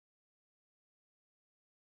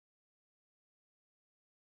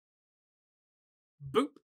Boop.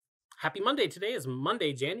 Happy Monday. Today is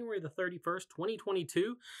Monday, January the 31st,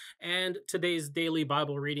 2022, and today's daily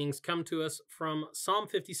Bible readings come to us from Psalm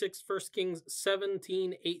 56, 1 Kings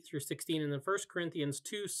 17, 8 through 16, and then 1 Corinthians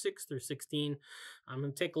 2, 6 through 16. I'm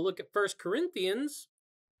going to take a look at 1 Corinthians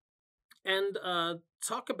and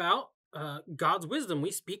talk about God's wisdom.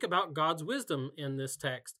 We speak about God's wisdom in this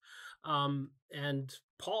text, and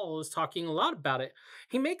Paul is talking a lot about it.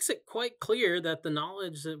 He makes it quite clear that the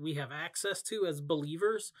knowledge that we have access to as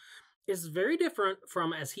believers is very different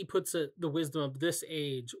from, as he puts it, the wisdom of this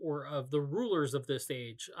age or of the rulers of this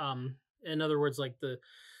age. In other words, like the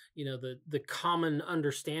common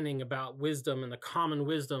understanding about wisdom and the common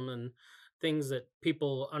wisdom and things that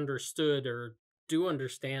people understood or do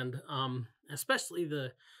understand, especially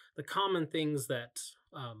the common things that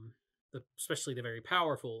especially the very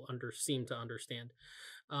powerful seem to understand,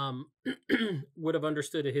 would have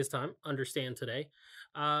understood at his time, understand today.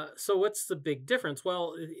 So what's the big difference?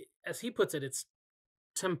 Well, as he puts it, it's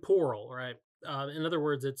temporal, right? In other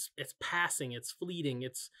words, it's passing, it's fleeting,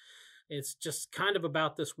 it's just kind of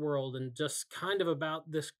about this world and just kind of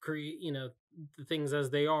about this the things as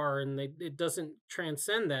they are, and it doesn't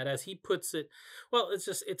transcend that. As he puts it, well,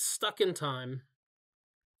 it's stuck in time.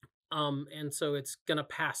 And so it's going to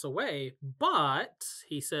pass away. But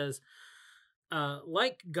he says,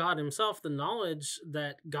 like God himself, the knowledge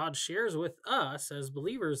that God shares with us as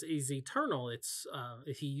believers is eternal.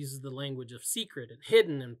 He uses the language of secret and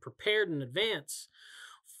hidden and prepared in advance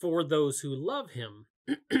for those who love him,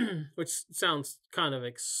 which sounds kind of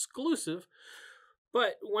exclusive.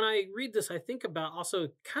 But when I read this, I think about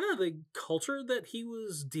also kind of the culture that he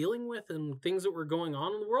was dealing with and things that were going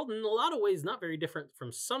on in the world. In a lot of ways, not very different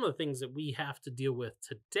from some of the things that we have to deal with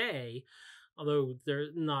today, although they're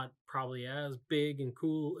not probably as big and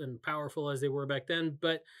cool and powerful as they were back then.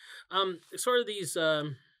 But sort of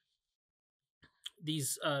the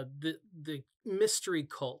mystery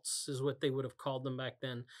cults is what they would have called them back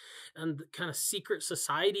then, and the kind of secret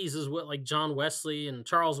societies is what like John Wesley and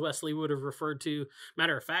Charles Wesley would have referred to.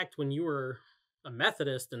 Matter of fact, when you were a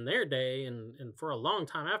Methodist in their day and for a long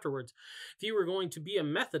time afterwards, if you were going to be a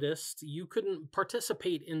Methodist, you couldn't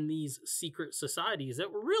participate in these secret societies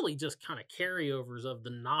that were really just kind of carryovers of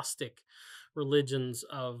the Gnostic religions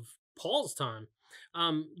of Paul's time.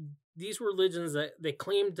 These were religions that they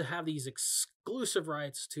claimed to have these exclusive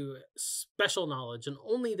rights to special knowledge, and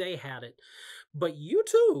only they had it. But you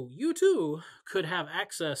too could have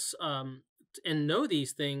access and know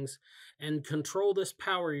these things and control this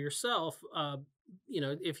power yourself,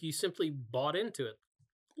 if you simply bought into it,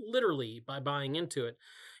 literally by buying into it,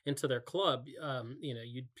 into their club.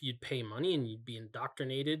 You'd pay money and you'd be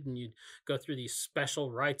indoctrinated, and you'd go through these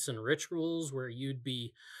special rites and rituals where you'd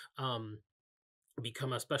be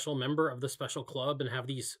become a special member of the special club and have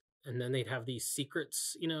these, and then they'd have these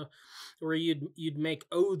secrets, where you'd make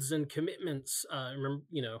oaths and commitments,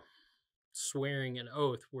 swearing an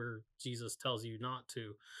oath where Jesus tells you not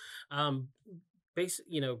to,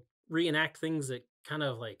 reenact things that kind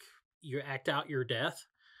of like you act out your death.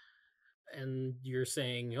 And you're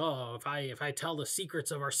saying, oh, if I tell the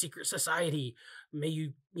secrets of our secret society, may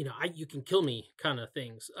you can kill me, kind of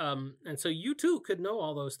things. And so you too could know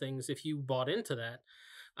all those things if you bought into that.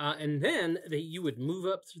 And then you would move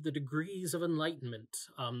up through the degrees of enlightenment,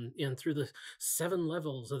 and through the 7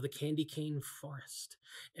 levels of the candy cane forest.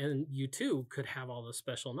 And you too could have all the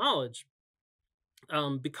special knowledge.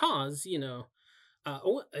 Because, the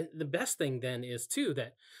best thing then is too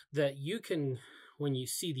that you can, when you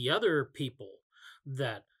see the other people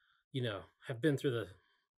that, have been through the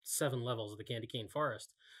 7 levels of the candy cane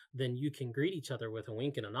forest, then you can greet each other with a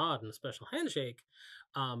wink and a nod and a special handshake,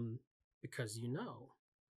 because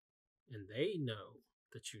and they know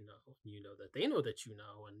that you know, and you know that they know that you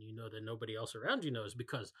know, and you know that nobody else around you knows,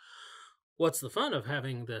 because what's the fun of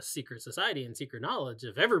having the secret society and secret knowledge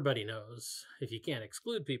if everybody knows, if you can't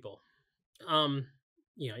exclude people?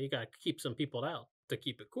 You got to keep some people out to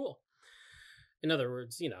keep it cool. In other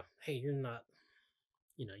words, hey, you're not,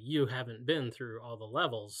 you haven't been through all the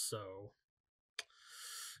levels, so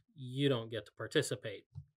you don't get to participate.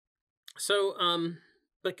 So,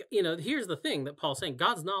 but, here's the thing that Paul's saying: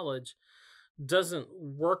 God's knowledge doesn't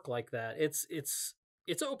work like that. It's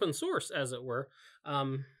open source, as it were.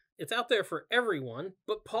 It's out there for everyone,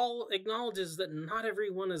 but Paul acknowledges that not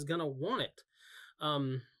everyone is going to want it,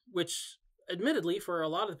 which admittedly, for a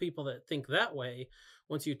lot of the people that think that way,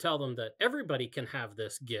 once you tell them that everybody can have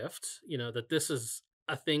this gift, that this is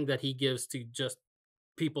a thing that he gives to just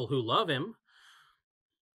people who love him,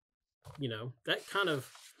 that kind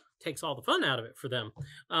of takes all the fun out of it for them.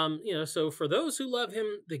 So for those who love him,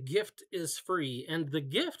 the gift is free, and the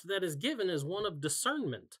gift that is given is one of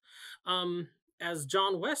discernment. As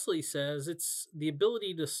John Wesley says, it's the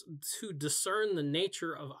ability to discern the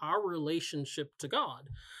nature of our relationship to God,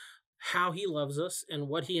 how he loves us and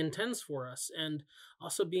what he intends for us, and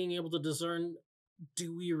also being able to discern,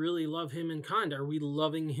 do we really love him in kind? Are we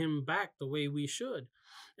loving him back the way we should?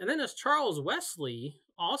 And then as Charles Wesley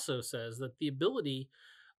also says, that the ability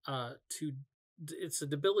it's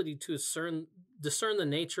the ability to discern the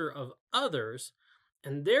nature of others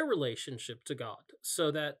and their relationship to God, so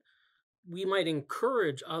that we might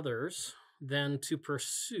encourage others then to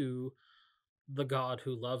pursue the God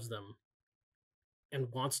who loves them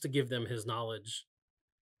and wants to give them his knowledge.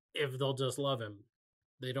 If they'll just love him,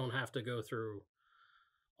 they don't have to go through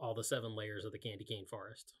all the 7 layers of the candy cane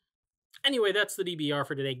forest. Anyway, that's the DBR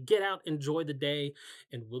for today. Get out, enjoy the day,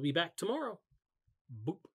 and we'll be back tomorrow.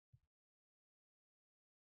 Boop.